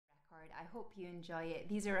I hope you enjoy it.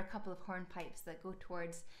 These are a couple of hornpipes that go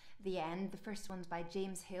towards the end. The first one's by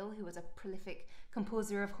James Hill, who was a prolific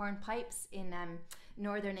composer of hornpipes in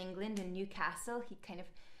northern England, in Newcastle.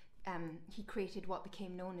 He created what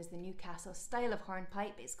became known as the Newcastle style of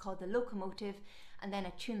hornpipe. It's called the Locomotive, and then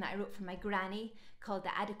a tune that I wrote for my granny called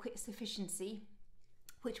the Adequate Sufficiency,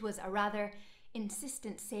 which was a rather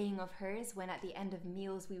insistent saying of hers when at the end of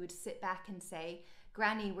meals we would sit back and say,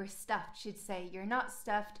 "Granny, we're stuffed." She'd say, "You're not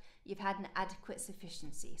stuffed, you've had an adequate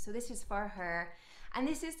sufficiency." So this is for her, and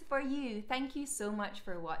this is for you. Thank you so much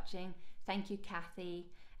for watching. Thank you,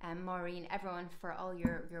 Kathy, Maureen, everyone, for all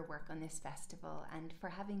your work on this festival and for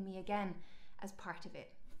having me again as part of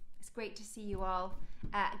it. It's great to see you all.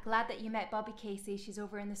 Glad that you met Bobby Casey. She's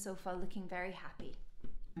over in the sofa looking very happy.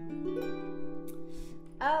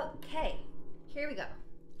 Okay, here we go.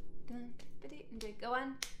 Go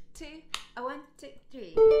on. 2, 1, 2,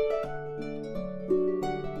 3.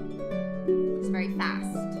 It's very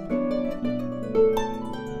fast.